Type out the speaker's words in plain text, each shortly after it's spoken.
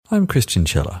I'm Christian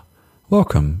Chiller.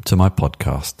 Welcome to my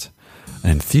podcast, an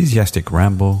enthusiastic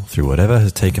ramble through whatever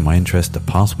has taken my interest the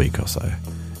past week or so.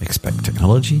 Expect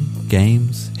technology,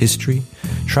 games, history,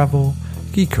 travel,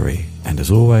 geekery, and as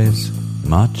always,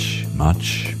 much,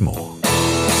 much more.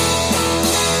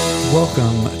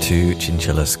 Welcome to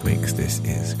Chinchilla Squeaks. This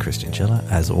is Christian Chiller,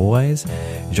 as always,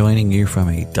 joining you from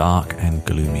a dark and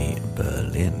gloomy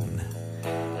Berlin.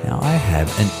 Now, I have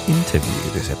an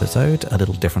interview this episode, a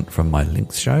little different from my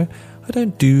Links show. I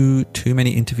don't do too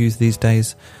many interviews these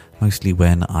days, mostly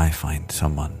when I find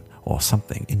someone or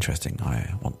something interesting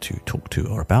I want to talk to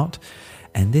or about.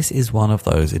 And this is one of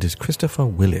those. It is Christopher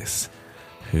Willis,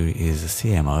 who is a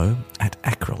CMO at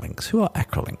Acrolinx. Who are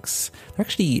Acrolinx? They're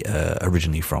actually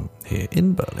originally from here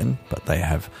in Berlin, but they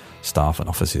have staff and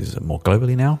offices more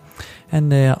globally now.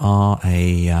 And they are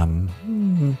a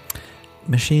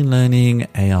machine learning,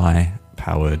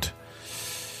 AI-powered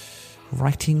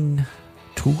writing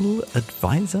tool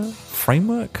advisor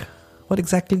framework. What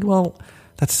exactly? Well,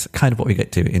 that's kind of what we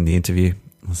get to in the interview.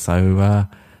 So,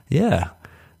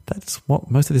 that's what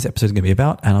most of this episode is going to be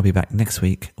about, and I'll be back next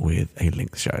week with a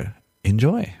Links show.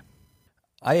 Enjoy.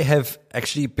 I have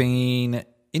actually been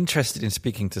interested in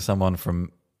speaking to someone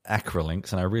from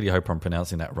Acrolinx, and I really hope I'm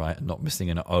pronouncing that right and not missing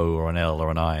an O or an L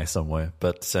or an I somewhere,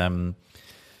 but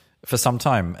for some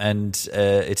time. And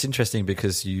it's interesting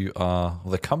because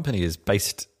the company is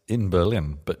based in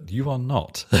Berlin, but you are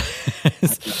not.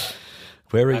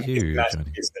 Where are you?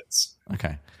 Massachusetts.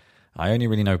 Okay. I only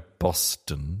really know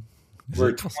Boston.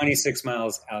 We're 26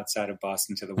 miles outside of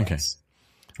Boston to the west.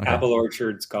 Okay. Apple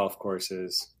orchards, golf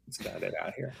courses. That's about it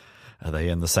out here. Are they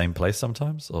in the same place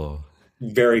sometimes, or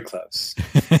very close?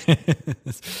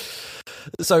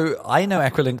 So I know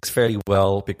Acrolinx fairly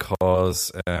well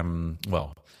because,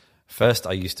 first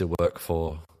I used to work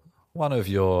for one of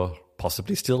your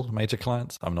possibly still major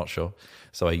clients. I'm not sure.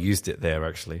 So I used it there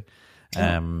actually.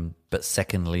 But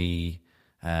secondly,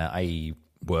 I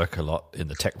work a lot in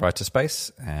the tech writer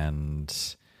space, and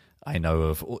I know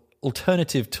of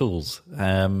alternative tools.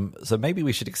 So maybe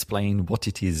we should explain what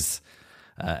it is.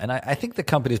 And I think the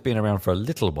company's been around for a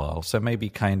little while, so maybe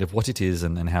kind of what it is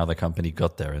and how the company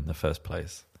got there in the first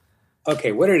place.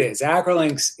 Okay, what it is.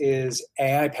 Acrolinx is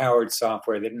AI-powered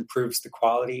software that improves the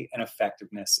quality and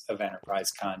effectiveness of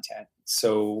enterprise content.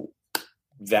 So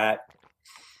that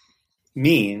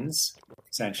means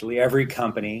essentially every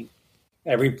company,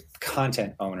 every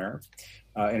content owner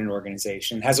in an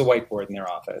organization has a whiteboard in their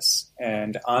office.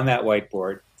 And on that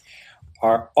whiteboard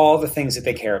are all the things that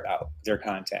they care about, their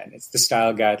content. It's the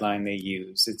style guideline they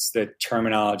use. It's the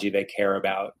terminology they care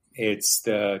about. It's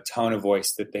the tone of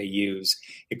voice that they use.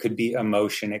 It could be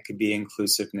emotion. It could be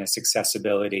inclusiveness,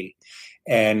 accessibility.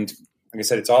 And like I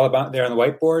said, it's all about there on the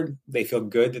whiteboard. They feel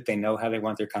good that they know how they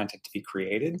want their content to be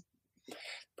created.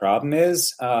 Problem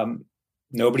is,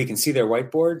 nobody can see their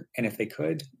whiteboard. And if they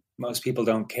could, most people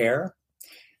don't care.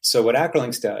 So what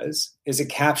Acrolinx does is it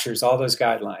captures all those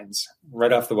guidelines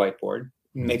right off the whiteboard,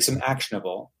 makes them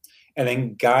actionable, and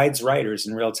then guides writers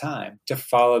in real time to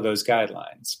follow those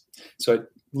guidelines. So it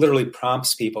literally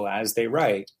prompts people as they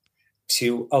write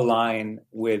to align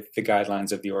with the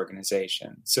guidelines of the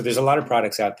organization. So there's a lot of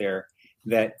products out there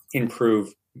that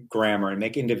improve grammar and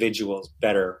make individuals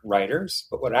better writers.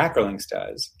 But what Acrolinx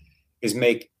does is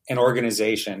make an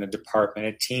organization, a department,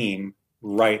 a team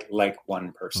write like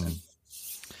one person.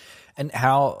 And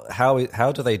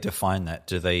how do they define that?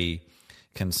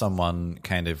 Can someone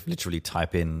kind of literally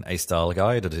type in a style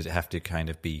guide, or does it have to kind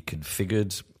of be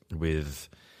configured with?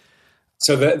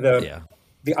 So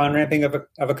the on-ramping of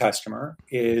a customer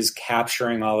is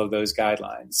capturing all of those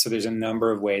guidelines. So there's a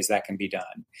number of ways that can be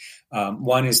done.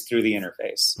 One is through the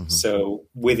interface. Mm-hmm. So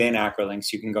within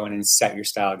Acrolinx, you can go in and set your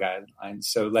style guidelines.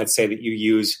 So let's say that you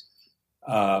use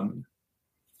a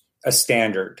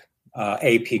standard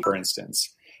AP, for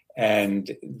instance,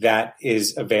 and that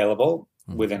is available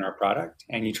within our product,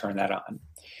 and you turn that on.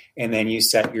 And then you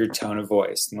set your tone of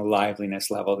voice and the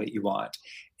liveliness level that you want.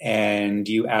 And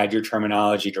you add your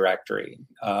terminology directory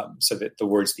so that the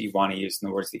words that you want to use and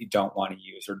the words that you don't want to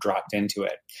use are dropped into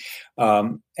it.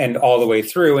 And all the way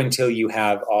through until you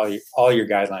have all your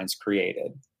guidelines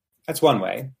created. That's one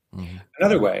way. Mm-hmm.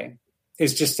 Another way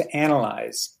is just to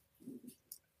analyze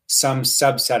some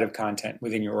subset of content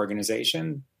within your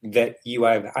organization that you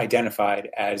have identified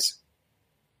as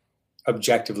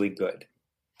objectively good.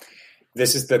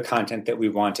 This is the content that we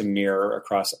want to mirror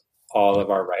across all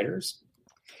of our writers.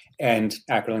 And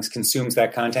Acrolinx consumes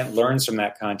that content, learns from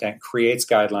that content, creates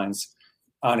guidelines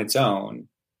on its own,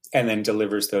 and then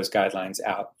delivers those guidelines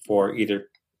out for either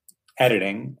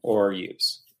editing or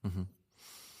use. Mm-hmm.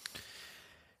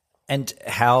 And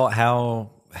how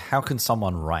how can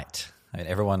someone write? I mean,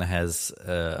 everyone has,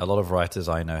 a lot of writers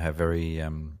I know have very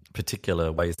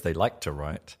particular ways they like to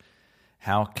write.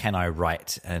 How can I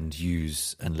write and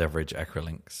use and leverage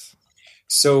Acrolinx?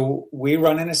 So we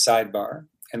run in a sidebar,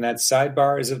 and that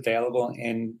sidebar is available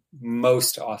in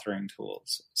most authoring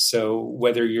tools. So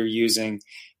whether you're using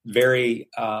very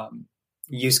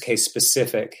use case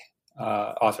specific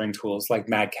authoring tools like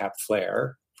Madcap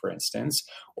Flare, for instance,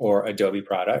 or Adobe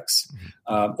products,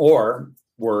 or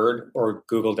Word or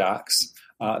Google Docs,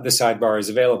 the sidebar is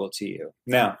available to you.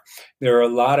 Now, there are a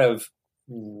lot of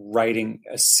writing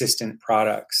assistant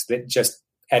products that just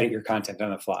edit your content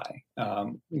on the fly.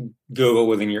 Google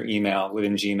within your email,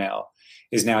 within Gmail,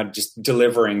 is now just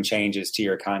delivering changes to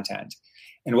your content.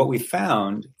 And what we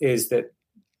found is that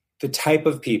the type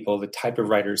of people, the type of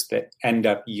writers that end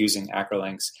up using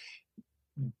Acrolinx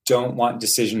don't want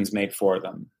decisions made for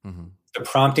them. The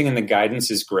prompting and the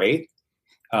guidance is great.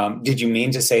 Did you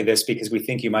mean to say this? Because we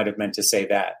think you might have meant to say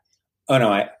that. Oh,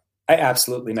 no, I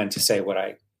absolutely meant to say what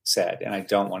I said, and I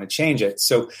don't want to change it.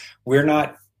 So we're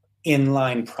not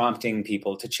inline prompting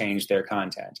people to change their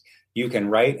content. You can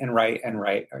write and write and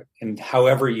write, and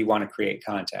however you want to create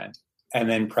content, and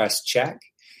then press check.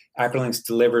 Acrolinx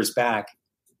delivers back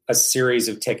a series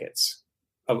of tickets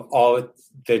of all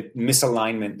the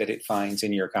misalignment that it finds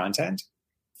in your content.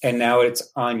 And now it's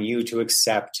on you to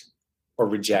accept or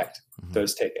reject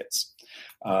those tickets.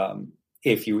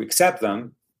 If you accept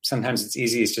them, sometimes it's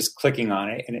easy as just clicking on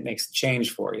it and it makes the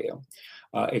change for you.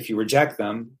 If you reject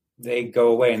them, they go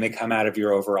away and they come out of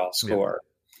your overall score.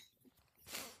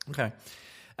 Okay.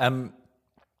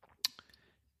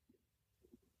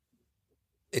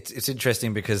 It's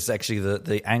interesting because actually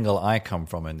the angle I come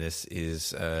from in this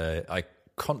is I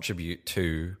contribute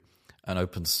to an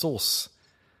open source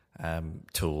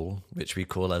tool, which we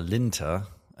call a linter.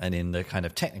 And in the kind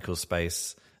of technical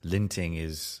space, linting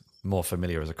is more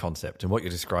familiar as a concept. And what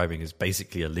you're describing is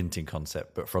basically a linting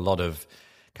concept. But for a lot of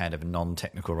kind of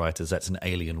non-technical writers, that's an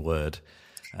alien word.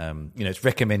 It's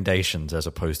recommendations as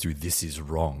opposed to this is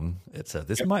wrong. It's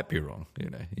this might be wrong. You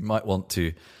might want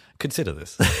to consider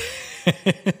this.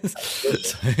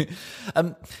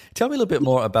 Tell me a little bit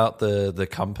more about the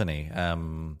company.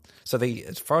 So they,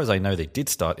 as far as I know, they did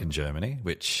start in Germany,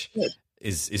 which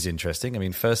is interesting. I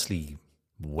mean, firstly,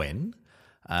 when?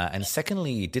 And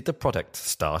secondly, did the product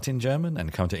start in German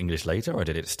and come to English later, or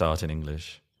did it start in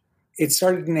English? It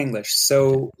started in English.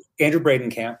 So Andrew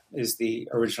Bradenkamp is the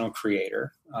original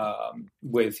creator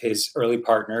with his early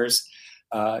partners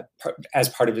as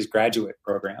part of his graduate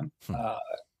program,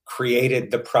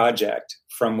 created the project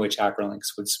from which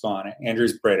Acrolinx would spawn.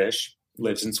 Andrew's British,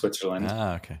 lives in Switzerland,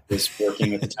 was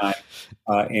working at the time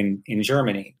in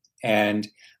Germany. And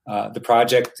the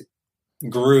project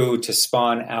grew to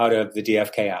spawn out of the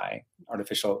DFKI,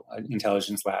 Artificial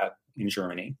Intelligence Lab in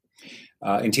Germany.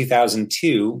 In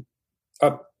 2002,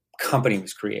 a company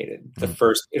was created, the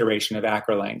first iteration of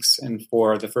Acrolinx. And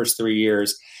for the first 3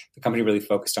 years, the company really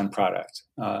focused on product,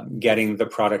 getting the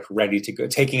product ready to go,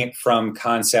 taking it from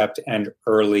concept and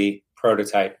early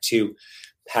prototype to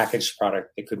packaged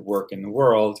product that could work in the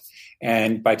world.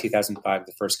 And by 2005,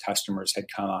 the first customers had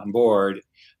come on board,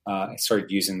 started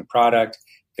using the product.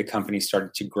 The company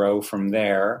started to grow from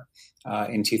there.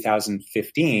 In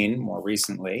 2015, more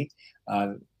recently,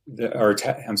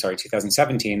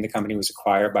 2017, the company was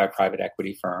acquired by a private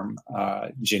equity firm,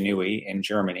 Genui in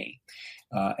Germany,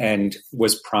 and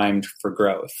was primed for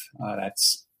growth.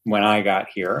 That's when I got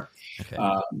here. Okay.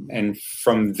 And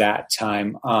from that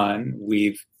time on,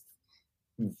 we've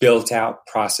built out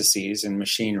processes and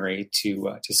machinery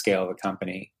to scale the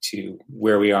company to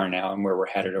where we are now and where we're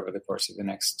headed over the course of the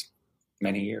next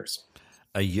many years.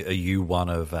 Are you one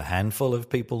of a handful of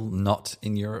people not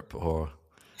in Europe, or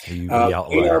are you the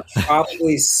outlier? We are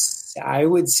probably, I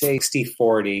would say,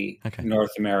 60-40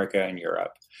 North America and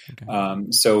Europe. Okay.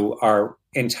 So our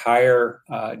entire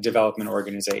development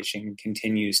organization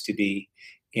continues to be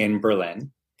in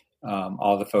Berlin,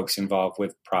 all the folks involved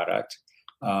with product.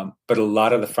 But a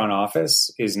lot of the front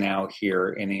office is now here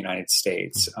in the United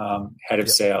States. Head of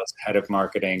sales, head of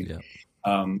marketing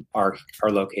are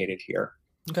located here.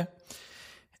 Okay.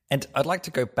 And I'd like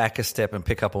to go back a step and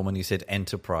pick up on when you said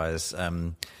enterprise,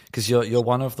 because you're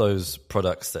one of those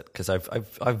products that, because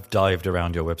I've dived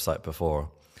around your website before,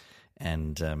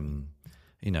 and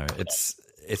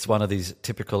it's one of these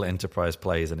typical enterprise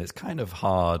plays, and it's kind of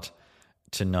hard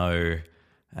to know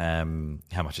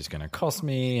how much it's going to cost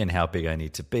me and how big I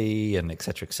need to be, and et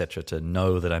cetera, to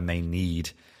know that I may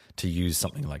need to use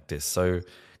something like this. So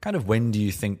kind of when do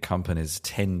you think companies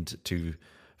tend to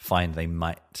find they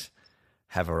might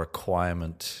have a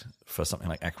requirement for something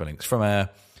like Acrolinx from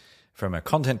from a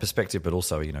content perspective, but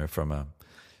also, from a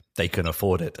they can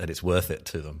afford it and it's worth it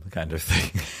to them kind of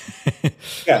thing.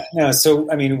 Yeah. No. So,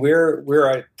 I mean,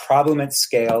 we're a problem at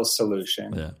scale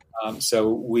solution. Yeah. So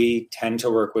we tend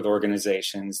to work with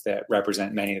organizations that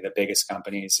represent many of the biggest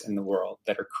companies in the world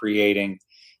that are creating,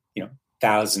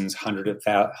 thousands, hundreds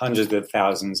of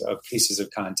thousands of pieces of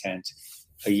content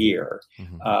a year.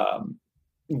 Mm-hmm.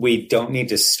 We don't need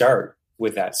to start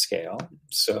with that scale.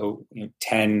 So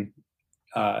 10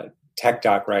 tech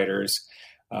doc writers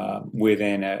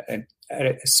within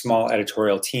a small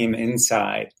editorial team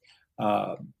inside,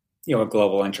 a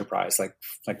global enterprise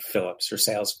like Philips or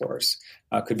Salesforce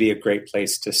could be a great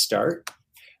place to start.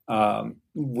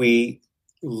 We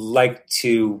like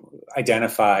to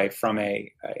identify from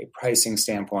a pricing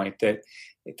standpoint that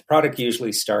the product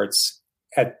usually starts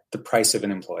at the price of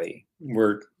an employee.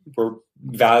 We're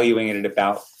valuing it at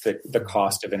about the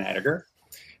cost of an editor.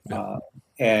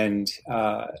 And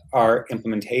our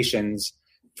implementations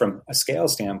from a scale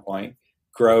standpoint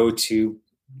grow to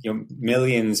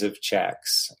millions of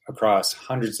checks across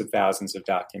hundreds of thousands of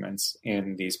documents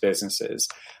in these businesses.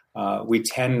 We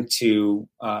tend to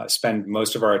spend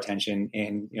most of our attention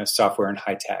in software and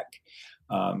high tech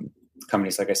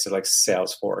companies, like I said, like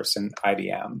Salesforce and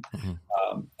IBM,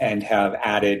 and have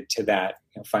added to that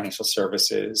financial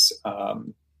services,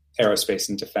 aerospace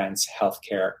and defense,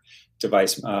 healthcare,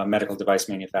 medical device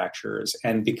manufacturers.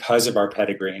 And because of our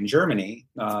pedigree in Germany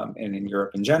and in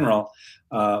Europe in general,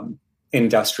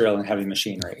 industrial and heavy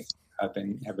machinery have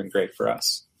been great for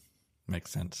us.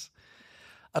 Makes sense.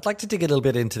 I'd like to dig a little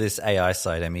bit into this AI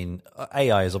side. I mean,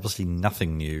 AI is obviously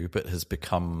nothing new, but has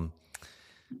become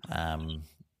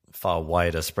far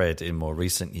wider spread in more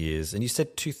recent years. And you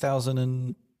said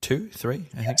 2002, 3,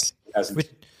 I think?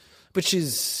 Which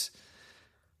is,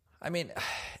 I mean,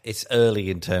 it's early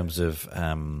in terms of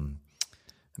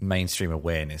mainstream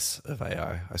awareness of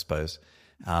AI, I suppose.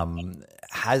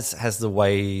 Has the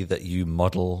way that you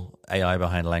model AI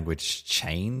behind language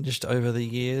changed over the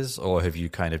years, or have you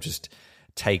kind of just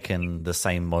taken the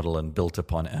same model and built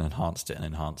upon it and enhanced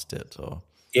it? Or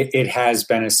it has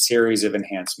been a series of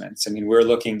enhancements. I mean, we're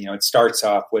looking, it starts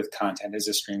off with content as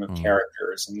a stream of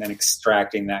characters, and then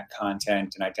extracting that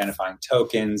content and identifying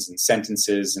tokens and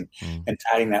sentences and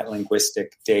adding that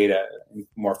linguistic data,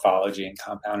 morphology and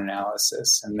compound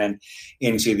analysis, and then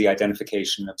into the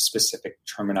identification of specific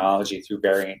terminology through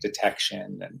variant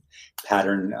detection and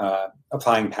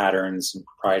applying patterns and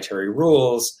proprietary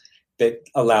rules that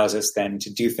allows us then to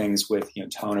do things with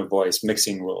tone of voice,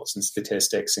 mixing rules and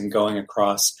statistics, and going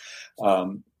across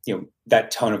that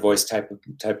tone of voice type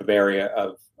of area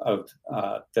of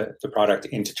the product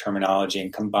into terminology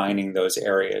and combining those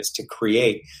areas to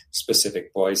create specific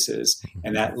voices,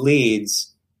 and that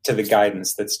leads to the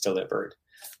guidance that's delivered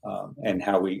and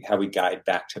how we guide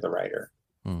back to the writer.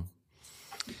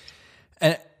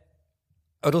 And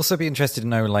I'd also be interested to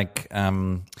know,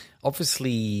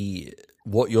 obviously,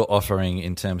 what you're offering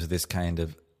in terms of this kind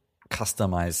of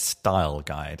customized style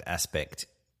guide aspect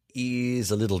is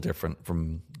a little different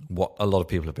from what a lot of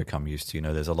people have become used to.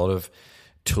 There's a lot of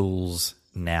tools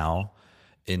now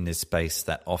in this space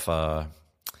that offer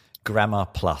grammar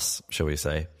plus, shall we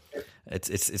say.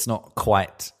 It's not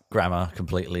quite grammar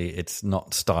completely. It's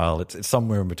not style. It's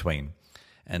somewhere in between.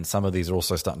 And some of these are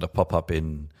also starting to pop up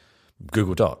in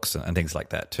Google Docs and things like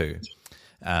that too.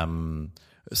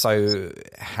 So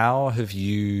how have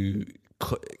you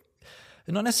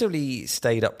not necessarily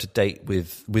stayed up to date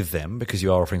with them, because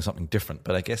you are offering something different,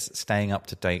 but I guess staying up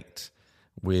to date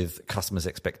with customers'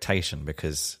 expectation,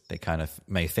 because they kind of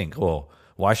may think,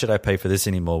 why should I pay for this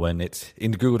anymore when it's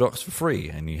in Google Docs for free?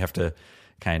 And you have to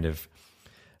kind of,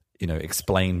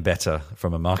 explain better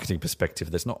from a marketing perspective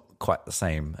that's not quite the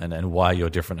same, and why you're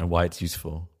different and why it's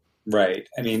useful. Right.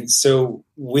 I mean, so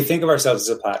we think of ourselves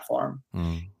as a platform.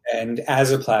 And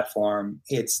as a platform,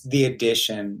 it's the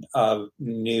addition of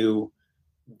new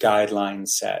guideline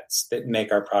sets that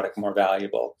make our product more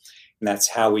valuable. And that's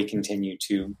how we continue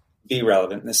to be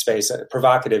relevant in the space. A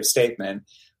provocative statement,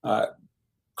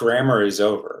 grammar is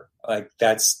over.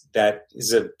 That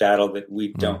is a battle that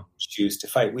we don't choose to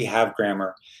fight. We have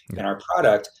grammar in our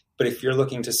product, but if you're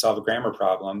looking to solve a grammar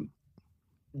problem,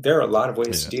 there are a lot of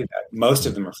ways to do that. Most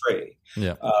of them are free.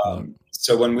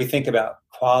 So when we think about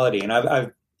quality, and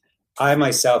I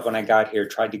myself, when I got here,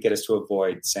 tried to get us to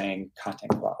avoid saying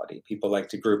content quality. People like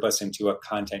to group us into a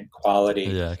content quality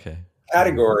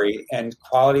category, and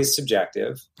quality is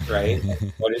subjective, right?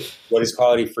 What is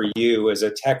quality for you as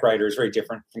a tech writer is very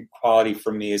different from quality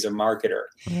for me as a marketer.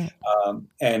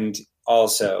 And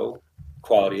also,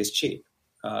 quality is cheap.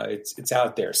 It's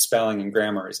out there. Spelling and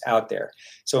grammar is out there.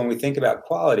 So when we think about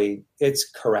quality, it's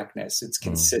correctness, it's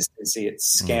consistency,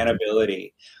 it's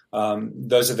scannability.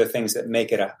 Those are the things that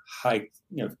make it a high,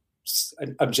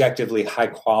 an objectively high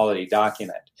quality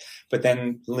document. But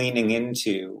then leaning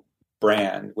into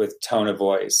brand with tone of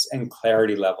voice and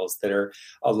clarity levels that are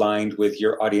aligned with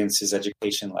your audience's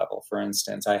education level. For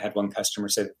instance, I had one customer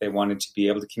say that they wanted to be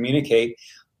able to communicate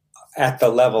at the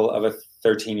level of a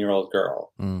 13-year-old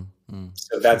girl.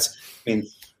 So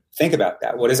think about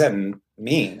that. What does that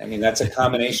mean? That's a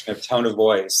combination of tone of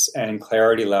voice and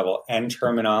clarity level and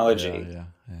terminology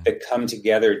that come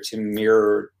together to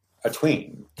mirror a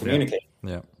tween, communicate.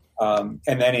 And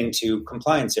then into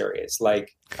compliance areas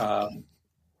like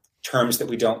terms that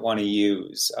we don't want to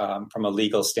use from a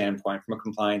legal standpoint, from a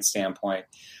compliance standpoint,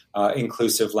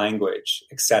 inclusive language,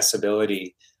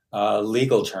 accessibility,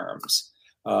 legal terms.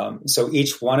 So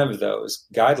each one of those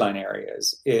guideline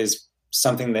areas is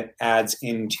something that adds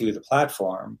into the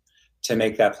platform to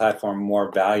make that platform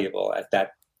more valuable at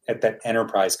that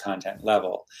enterprise content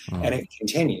level. And it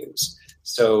continues.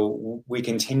 So we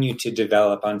continue to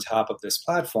develop on top of this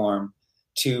platform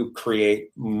to create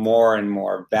more and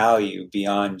more value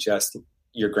beyond just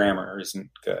your grammar isn't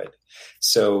good.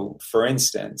 So for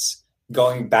instance,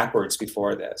 going backwards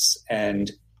before this,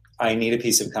 and I need a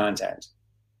piece of content.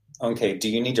 Okay, do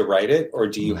you need to write it or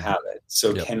do you have it?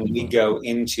 So can we go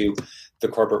into the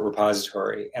corporate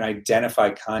repository and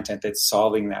identify content that's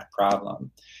solving that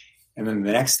problem? And then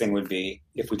the next thing would be,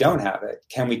 if we don't have it,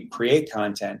 can we create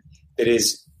content that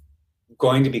is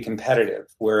going to be competitive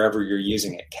wherever you're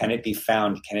using it? Can it be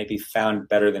found? Can it be found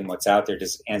better than what's out there?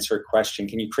 Does it answer a question?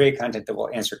 Can you create content that will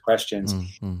answer questions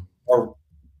or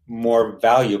more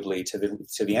valuably to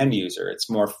the end user? It's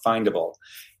more findable.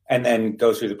 And then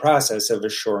go through the process of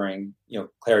assuring,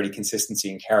 clarity,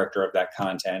 consistency, and character of that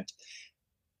content.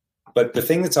 But the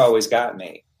thing that's always got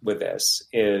me with this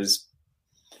is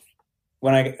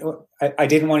when I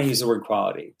didn't want to use the word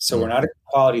quality. So we're not a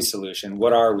quality solution.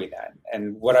 What are we then?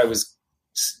 And what I was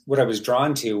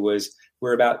drawn to was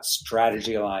we're about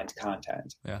strategy aligned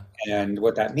content. And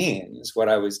what that means, what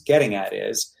I was getting at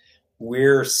is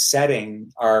we're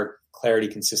setting our clarity,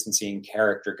 consistency, and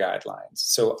character guidelines.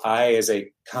 So I, as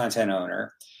a content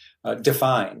owner,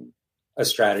 define a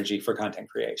strategy for content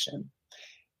creation.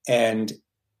 And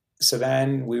so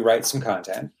then we write some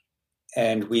content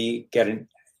and we get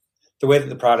the way that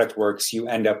the product works, you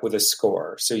end up with a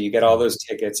score. So you get all those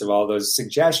tickets of all those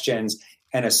suggestions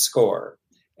and a score.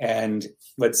 And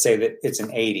let's say that it's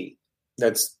an 80.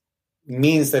 That's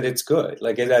means that it's good.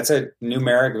 Like that's a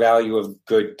numeric value of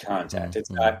good content.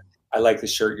 It's not, I like the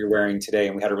shirt you're wearing today,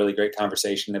 and we had a really great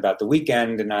conversation about the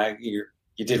weekend, and you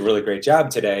did a really great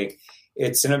job today.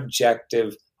 It's an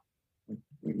objective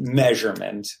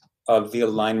measurement of the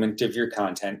alignment of your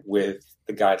content with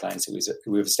the guidelines that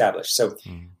we've established. So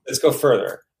let's go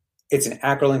further. It's an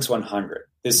Acrolinx 100.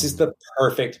 This is the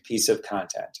perfect piece of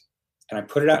content. And I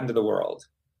put it out into the world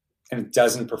and it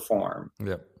doesn't perform.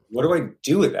 What do I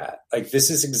do with that? Like, this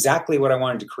is exactly what I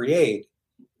wanted to create,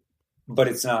 but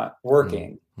it's not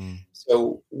working.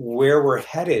 So where we're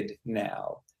headed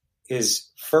now is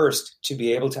first to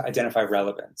be able to identify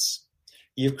relevance.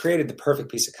 You've created the perfect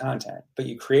piece of content, but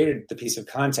you created the piece of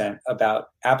content about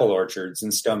apple orchards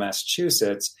in Stowe,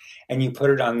 Massachusetts, and you put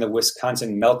it on the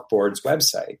Wisconsin Milk Board's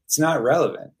website. It's not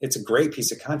relevant. It's a great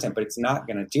piece of content, but it's not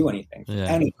going to do anything for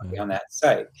anybody on that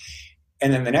site.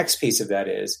 And then the next piece of that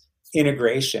is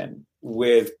integration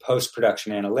with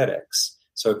post-production analytics.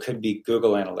 So it could be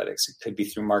Google Analytics. It could be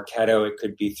through Marketo. It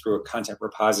could be through a content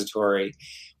repository,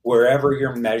 wherever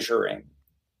you're measuring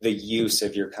the use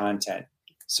of your content.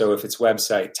 So if it's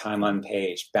website, time on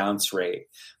page, bounce rate,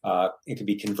 it could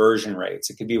be conversion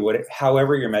rates. It could be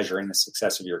however you're measuring the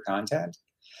success of your content,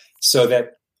 so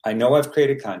that I know I've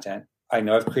created content. I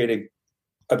know I've created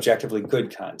objectively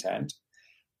good content.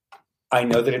 I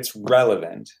know that it's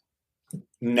relevant.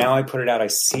 Now I put it out. I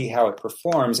see how it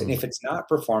performs. And if it's not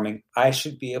performing, I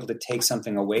should be able to take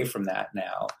something away from that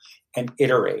now and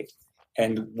iterate.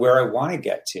 And where I want to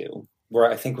get to, where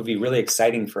I think would be really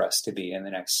exciting for us to be in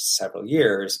the next several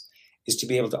years, is to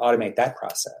be able to automate that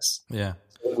process. Yeah.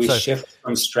 So we shift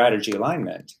from strategy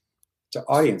alignment to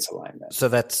audience alignment. So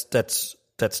that's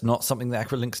not something that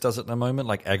Acrolinx does at the moment,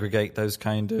 like aggregate those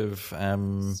kind of...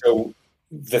 So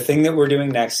the thing that we're doing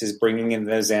next is bringing in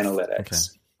those analytics.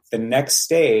 Okay. The next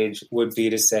stage would be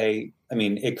to say,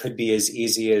 it could be as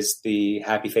easy as the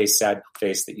happy face, sad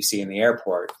face that you see in the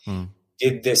airport.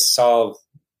 Did this solve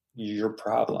your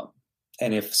problem?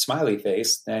 And if smiley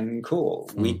face, then cool.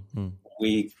 We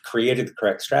we created the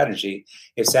correct strategy.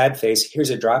 If sad face, here's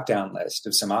a drop-down list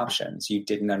of some options. You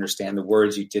didn't understand the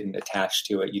words, you didn't attach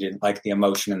to it, you didn't like the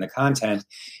emotion and the content,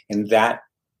 and that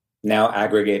now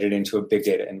aggregated into a big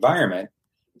data environment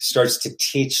starts to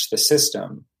teach the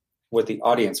system what the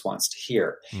audience wants to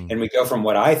hear. And we go from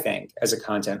what I think as a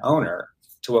content owner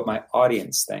to what my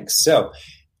audience thinks. So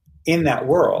in that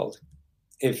world,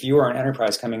 if you are an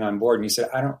enterprise coming on board and you said,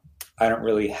 I don't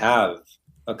really have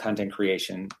a content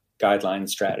creation guideline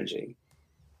strategy,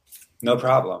 no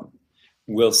problem.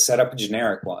 We'll set up a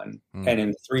generic one. And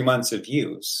in 3 months of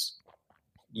use,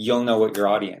 you'll know what your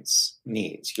audience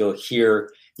needs. You'll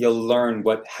learn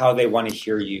how they want to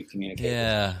hear you communicate.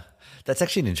 Yeah. That's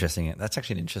actually an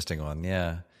interesting one.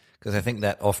 Yeah. Because I think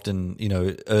that often,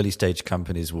 early stage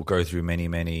companies will go through many,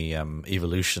 many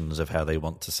evolutions of how they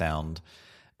want to sound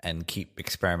and keep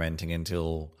experimenting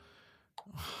until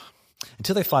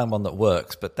they find one that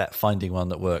works. But that finding one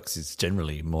that works is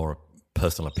generally more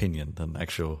personal opinion than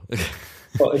actual.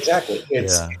 Well, exactly.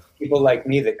 It's people like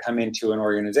me that come into an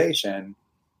organization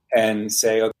and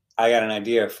say, okay, I got an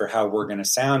idea for how we're going to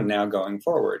sound now going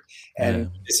forward.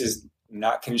 And this is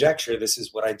not conjecture. This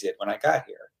is what I did when I got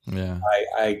here. Yeah.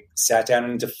 I sat down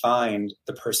and defined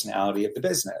the personality of the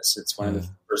business. It's one of the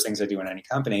first things I do in any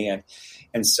company.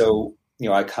 And so,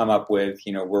 I come up with,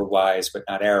 we're wise, but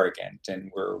not arrogant,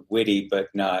 and we're witty, but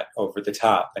not over the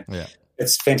top. And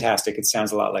it's fantastic. It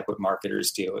sounds a lot like what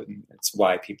marketers do. And it's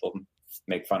why people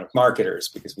make fun of marketers,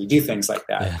 because we do things like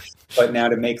that. Yeah. But now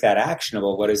to make that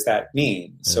actionable, what does that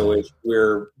mean? Yeah. So if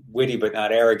we're witty, but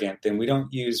not arrogant, then we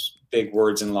don't use big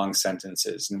words and long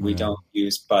sentences, and we don't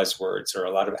use buzzwords or a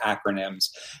lot of acronyms.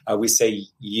 We say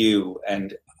you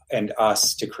and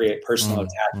us to create personal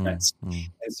attachments. And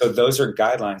so those are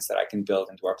guidelines that I can build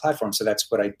into our platform. So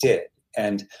that's what I did.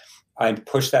 And I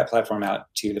pushed that platform out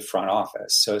to the front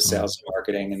office. So sales and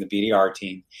marketing and the BDR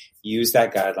team used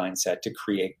that guideline set to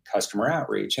create customer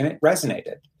outreach, and it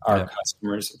resonated. Our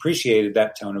customers appreciated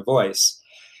that tone of voice.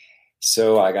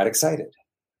 So I got excited,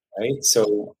 right?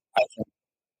 So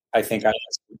I think I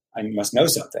must know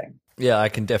something. Yeah, I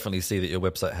can definitely see that your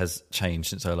website has changed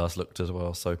since I last looked as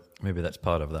well. So maybe that's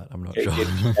part of that. I'm not sure.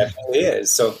 It definitely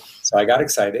is. So I got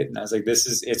excited, and I was like,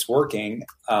 it's working.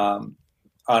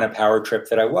 On a power trip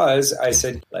that I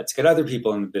said, let's get other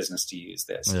people in the business to use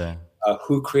this. Yeah.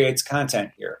 Who creates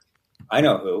content here? I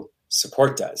know who.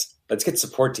 Support does. Let's get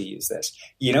support to use this.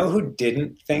 You know who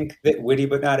didn't think that witty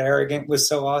but not arrogant was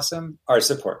so awesome? Our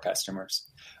support customers.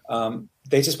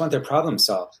 They just want their problem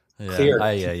solved. Clear.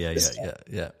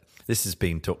 Yeah. This has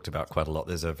been talked about quite a lot.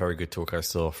 There's a very good talk I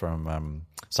saw from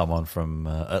someone from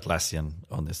Atlassian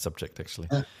on this subject, actually.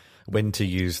 When to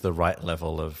use the right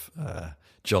level of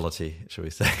jollity, shall we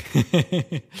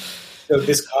say. So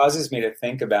this causes me to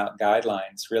think about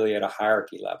guidelines really at a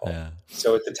hierarchy level. Yeah.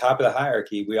 So at the top of the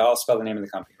hierarchy, we all spell the name of the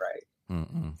company right.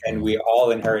 And we all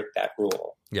inherit that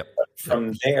rule. Yep. But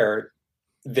from there,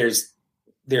 there's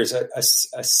a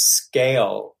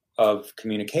scale of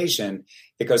communication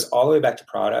that goes all the way back to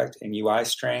product and UI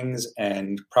strings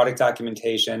and product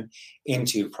documentation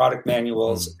into product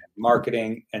manuals, and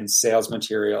marketing and sales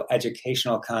material,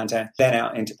 educational content, then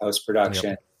out into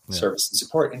post-production, service and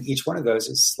support. And each one of those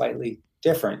is slightly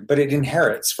different, but it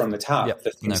inherits from the top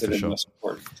the things that are most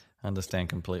important. I understand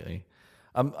completely.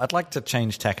 I'd like to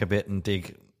change tack a bit and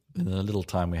dig, in the little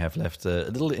time we have left, a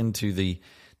little into the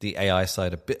AI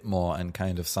side a bit more and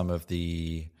kind of some of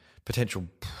the potential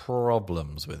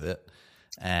problems with it.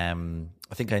 I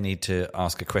think I need to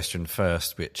ask a question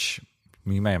first, which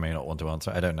you may or may not want to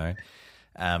answer. I don't know.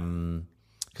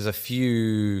 Because a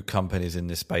few companies in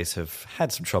this space have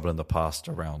had some trouble in the past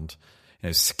around,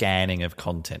 scanning of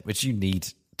content, which you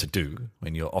need to do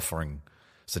when you're offering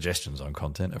suggestions on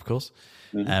content, of course.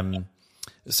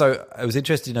 So I was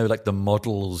interested to know, like, the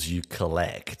models you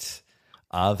collect,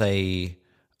 are they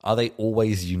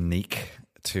always unique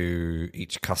to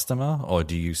each customer, or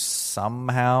do you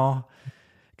somehow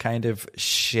kind of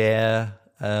share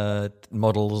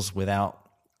models without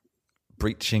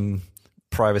breaching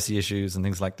privacy issues and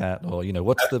things like that? Or,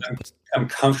 I'm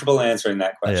comfortable answering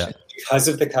that question. Because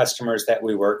of the customers that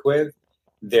we work with,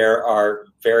 there are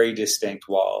very distinct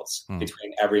walls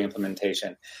between every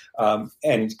implementation.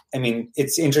 And I mean,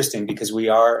 it's interesting because we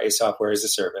are a software as a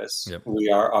service.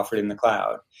 We are offered in the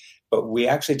cloud, but we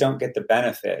actually don't get the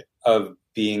benefit of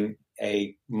being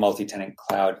a multi-tenant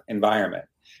cloud environment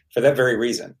for that very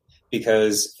reason,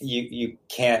 because you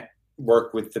can't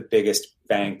work with the biggest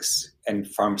banks and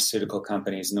pharmaceutical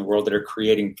companies in the world that are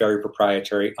creating very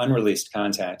proprietary, unreleased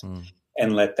content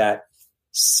and let that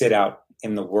sit out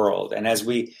in the world. And as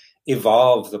we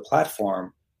evolve the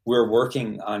platform, we're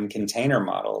working on container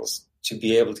models to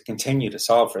be able to continue to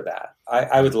solve for that.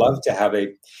 I would love to have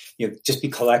just be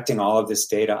collecting all of this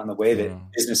data on the way that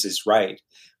businesses write,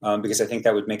 because I think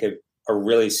that would make a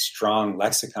really strong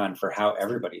lexicon for how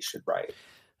everybody should write.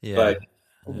 Yeah. But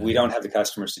we don't have the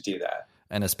customers to do that.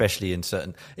 And especially in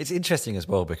certain, it's interesting as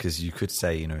well, because you could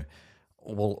say,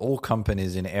 well, all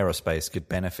companies in aerospace could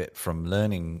benefit from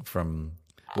learning from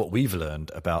what we've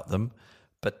learned about them.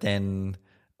 But then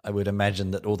I would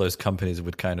imagine that all those companies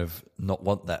would kind of not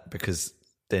want that, because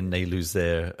then they lose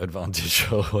their advantage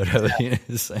or whatever. Yeah.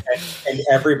 And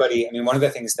everybody, one of the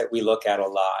things that we look at a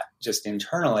lot just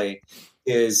internally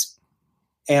is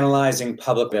analyzing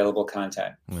public available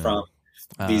content from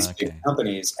these big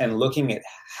companies and looking at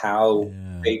how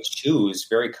they choose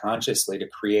very consciously to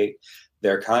create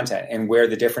their content and where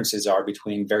the differences are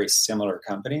between very similar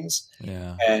companies.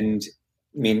 Yeah. And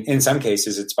in some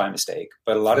cases it's by mistake,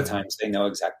 but a lot of times they know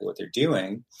exactly what they're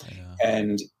doing. Yeah.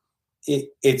 And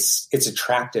it's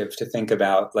attractive to think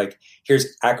about, like,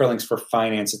 here's Acrolinx for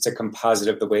finance. It's a composite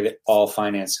of the way that all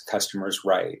finance customers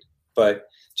write. But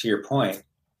to your point,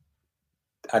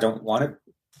 I don't want to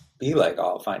be like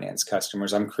all finance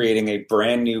customers. I'm creating a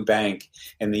brand new bank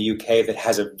in the UK that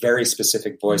has a very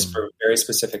specific voice for a very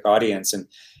specific audience. And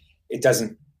it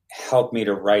doesn't help me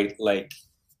to write like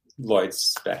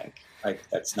Lloyd's Bank. Like,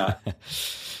 that's not,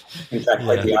 in fact,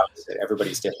 quite the opposite.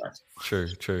 Everybody's different.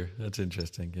 True. That's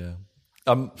interesting. Yeah.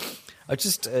 I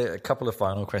just a couple of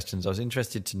final questions. I was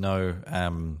interested to know,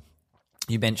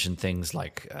 you mentioned things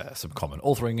like some common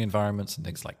authoring environments and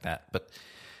things like that, but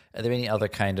are there any other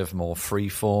kind of more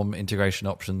free-form integration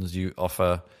options you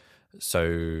offer?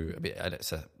 So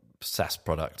it's a SaaS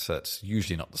product, so it's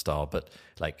usually not the style, but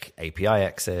like API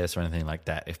access or anything like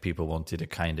that, if people wanted to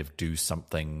kind of do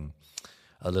something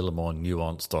a little more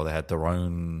nuanced, or they had their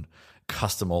own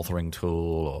custom authoring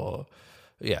tool, or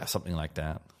something like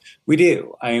that. We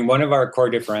do. One of our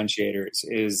core differentiators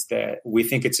is that we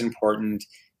think it's important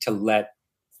to let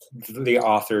the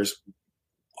authors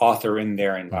author in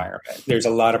their environment. There's a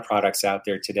lot of products out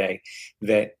there today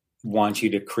that want you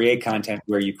to create content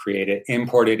where you create it,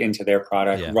 import it into their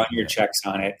product, run your checks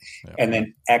on it, and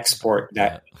then export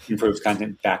that improved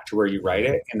content back to where you write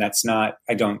it. And that's not,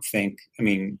 I don't think,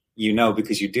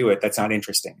 because you do it, that's not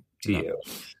interesting to you.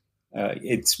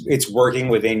 It's working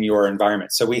within your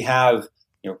environment. So we have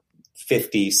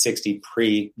 50, 60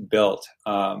 pre-built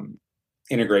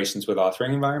integrations with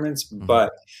authoring environments,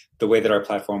 but the way that our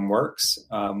platform works,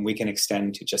 we can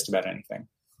extend to just about anything.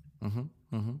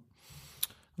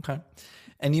 Okay.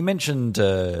 And you mentioned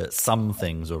some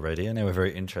things already, and they were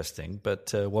very interesting,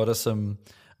 but what are some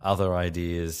other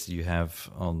ideas you have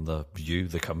on the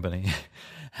company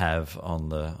have on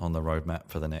the roadmap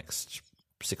for the next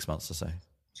 6 months or so?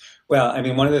 Well,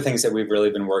 one of the things that we've really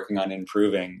been working on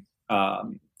improving,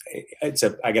 it's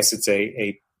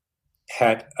a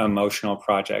pet emotional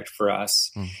project for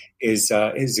us, is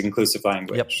inclusive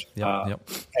language.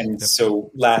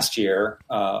 So last year,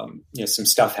 some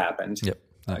stuff happened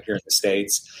here in the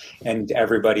States, and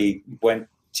everybody went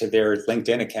to their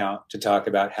LinkedIn account to talk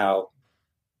about how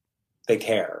they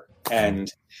care.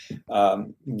 And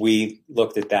we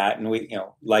looked at that, and we,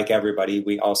 like everybody,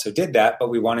 we also did that, but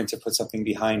we wanted to put something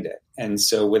behind it. And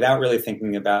so without really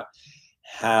thinking about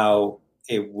how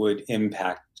it would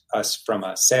impact us from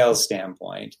a sales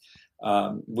standpoint,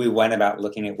 we went about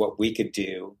looking at what we could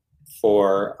do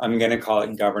for, I'm going to call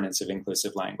it governance of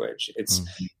inclusive language. It's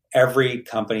every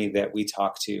company that we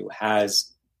talk to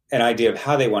has an idea of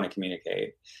how they want to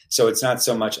communicate. So it's not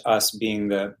so much us being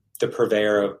the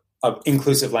purveyor of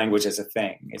inclusive language as a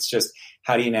thing. It's just,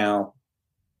 how do you now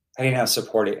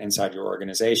support it inside your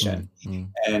organization?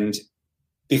 And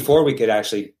before we could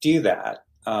actually do that,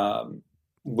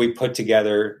 we put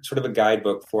together sort of a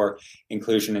guidebook for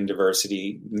inclusion and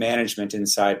diversity management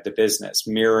inside the business,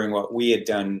 mirroring what we had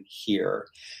done here.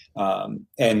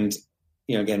 And,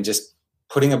 again, just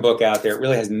putting a book out there, it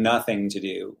really has nothing to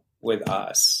do with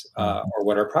us or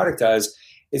what our product does.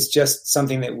 It's just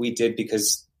something that we did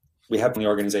because we have the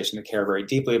organization that care very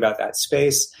deeply about that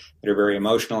space, that are very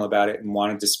emotional about it, and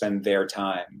wanted to spend their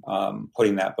time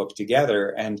putting that book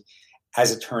together. And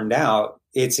as it turned out,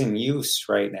 it's in use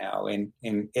right now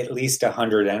in at least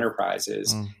 100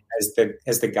 enterprises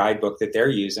as the guidebook that they're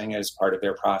using as part of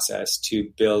their process to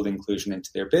build inclusion into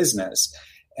their business.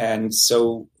 And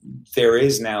so there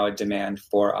is now a demand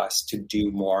for us to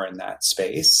do more in that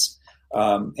space.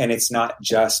 And it's not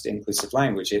just inclusive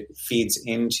language. It feeds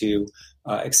into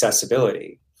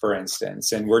accessibility, for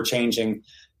instance. And we're changing,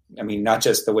 not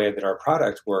just the way that our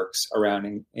product works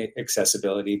around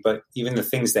accessibility, but even the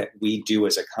things that we do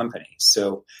as a company.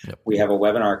 So we have a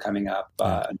webinar coming up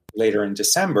later in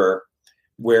December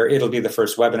where it'll be the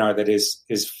first webinar that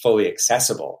is fully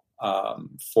accessible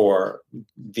for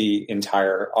the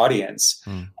entire audience.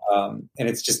 And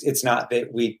it's not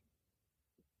that we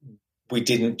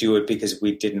didn't do it because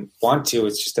we didn't want to.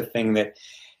 It's just a thing that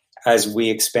as we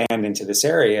expand into this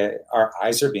area, our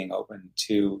eyes are being opened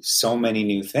to so many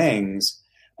new things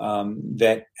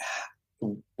that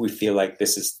we feel like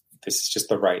this is just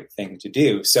the right thing to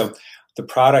do. So the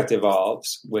product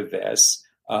evolves with this.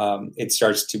 It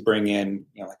starts to bring in,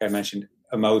 like I mentioned,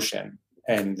 emotion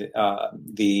and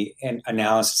the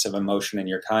analysis of emotion in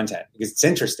your content, because it's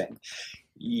interesting.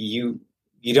 You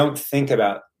don't think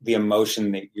about the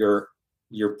emotion that you're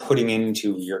putting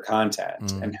into your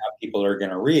content and how people are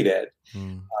going to read it.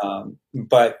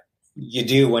 But you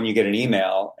do when you get an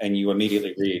email and you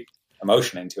immediately read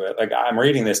emotion into it. Like, I'm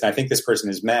reading this and I think this person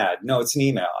is mad. No, it's an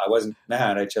email. I wasn't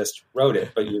mad. I just wrote it,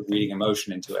 but you're reading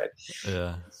emotion into it.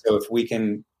 Yeah. So if we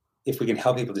can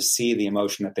help people to see the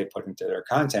emotion that they put into their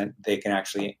content, they can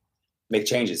actually make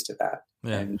changes to that.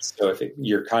 Yeah. And so if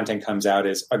your content comes out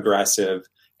as aggressive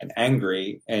and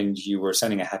angry and you were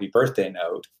sending a happy birthday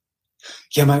note,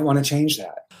 you might want to change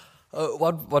that.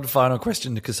 One final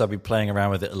question, because I've been playing around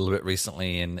with it a little bit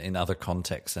recently in other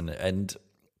contexts, and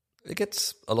it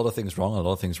gets a lot of things wrong, a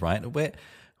lot of things right.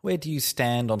 Where do you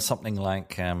stand on something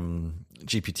like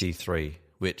GPT-3,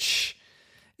 which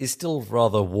is still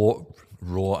rather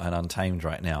raw and untamed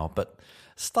right now, but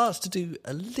starts to do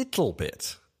a little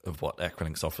bit of what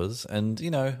Acrolinx offers, and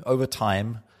over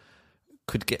time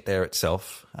could get there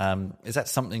itself? Is that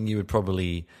something you would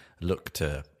probably look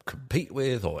to compete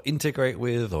with or integrate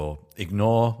with or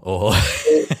ignore? Or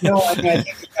No, I think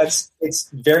it's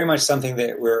very much something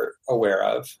that we're aware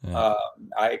of. Yeah.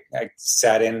 I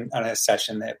sat in on a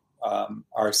session that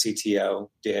our CTO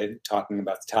did talking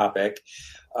about the topic,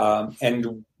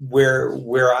 and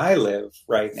where I live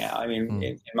right now, I mean,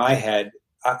 in my head,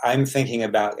 I'm thinking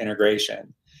about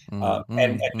integration,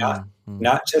 and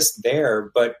not just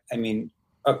there, but I mean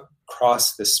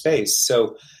across the space.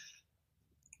 So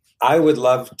I would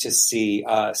love to see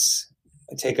us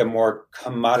take a more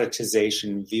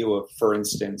commoditization view of, for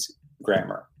instance,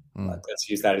 grammar. Let's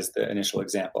use that as the initial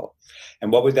example.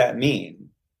 And what would that mean?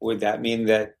 Would that mean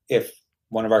that if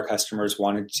one of our customers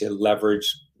wanted to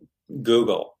leverage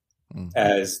Google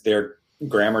as their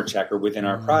grammar checker within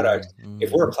our product,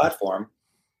 if we're a platform,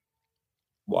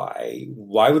 why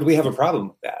would we have a problem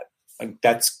with that? Like,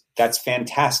 that's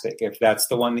fantastic. If that's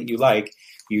the one that you like,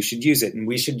 you should use it.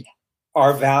 And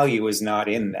our value is not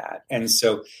in that. And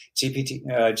so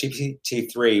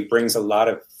GPT-3 brings a lot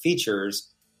of features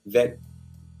that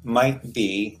might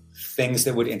be things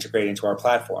that would integrate into our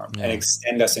platform and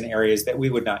extend us in areas that we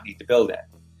would not need to build in.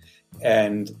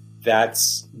 And that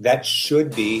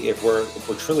should be, if we're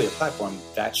truly a platform,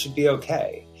 that should be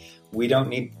okay. We don't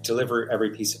need to deliver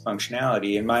every piece of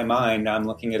functionality. In my mind, I'm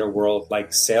looking at a world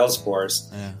like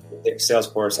Salesforce,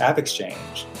 Salesforce App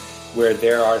Exchange, where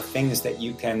there are things that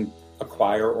you can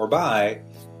acquire or buy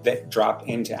that drop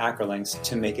into Acrolinx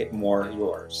to make it more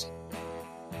yours.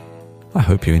 I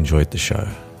hope you enjoyed the show.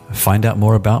 Find out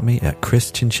more about me at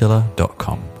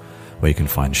chrischinchilla.com, where you can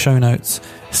find show notes,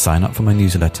 sign up for my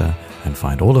newsletter, and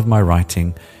find all of my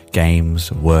writing,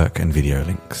 games, work, and video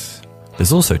links.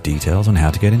 There's also details on how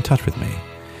to get in touch with me.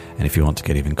 And if you want to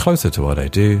get even closer to what I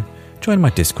do, join my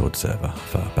Discord server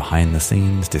for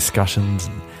behind-the-scenes discussions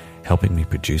and helping me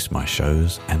produce my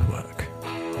shows and work.